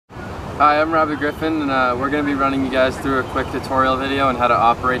Hi, I'm Robby Griffin, and we're going to be running you guys through a quick tutorial video on how to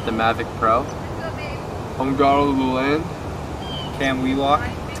operate the Mavic Pro. I'm Garo Lalayan. Cam Wheelock.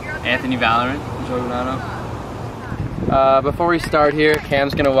 Anthony Vallerand. Joey Bonanno. Before we start here,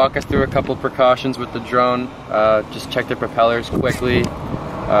 Cam's going to walk us through a couple precautions with the drone. Just check the propellers quickly,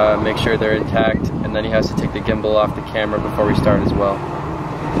 make sure they're intact, and then he has to take the gimbal off the camera before we start as well.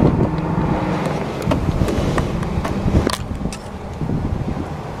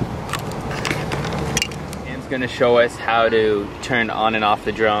 Going to show us how to turn on and off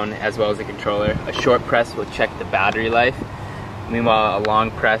the drone as well as the controller. A short press will check the battery life. Meanwhile, a long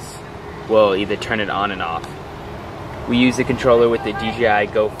press will either turn it on and off. We use the controller with the DJI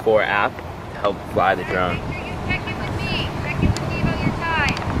Go 4 app to help fly the drone. Make sure you check in with me. Check in with me about your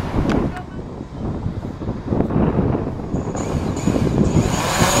time.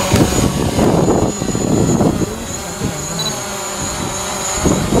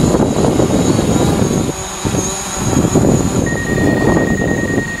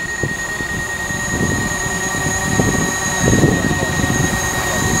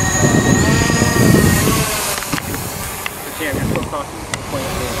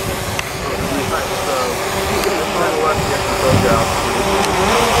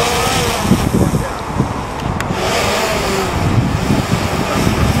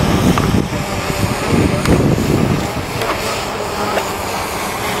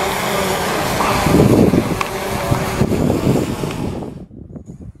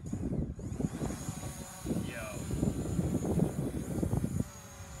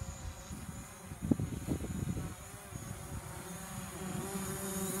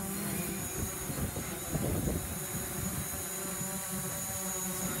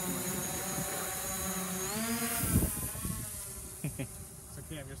 So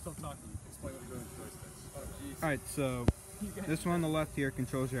Cam, you're still talking. Explain what you're doing with joysticks. Oh, geez. Alright, so this one on the left here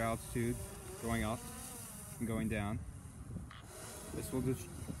controls your altitude, going up and going down. This will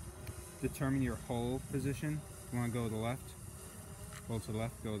determine your hold position. If you want to go to the left, hold to the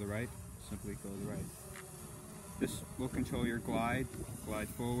left, go to the right, simply go to the right. This will control your glide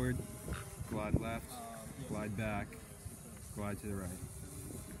forward, glide left, glide back, glide to the right.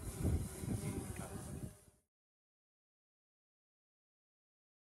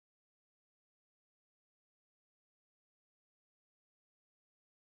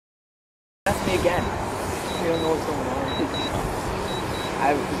 Ask me again. You don't know what's going on.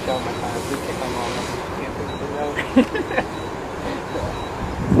 I have to show my time. Just kick my mom up. Can't figure it out.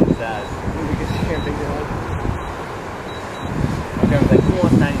 This is sad. Because she can't figure it out. Okay, I was like, who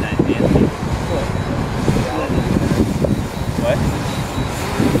wants 99? Anthony. What? What?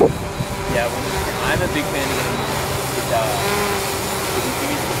 Yeah, I'm a big fan of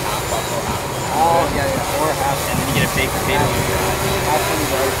getting half buffalo, half. Oh, yeah. Or half. And then you get a fake potato in your eye. Half from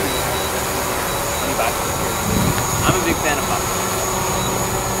the right. I'm a big fan of buffalo.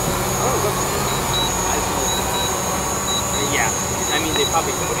 Yeah, I mean they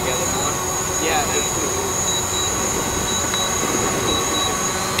probably go together more. Yeah, that's true.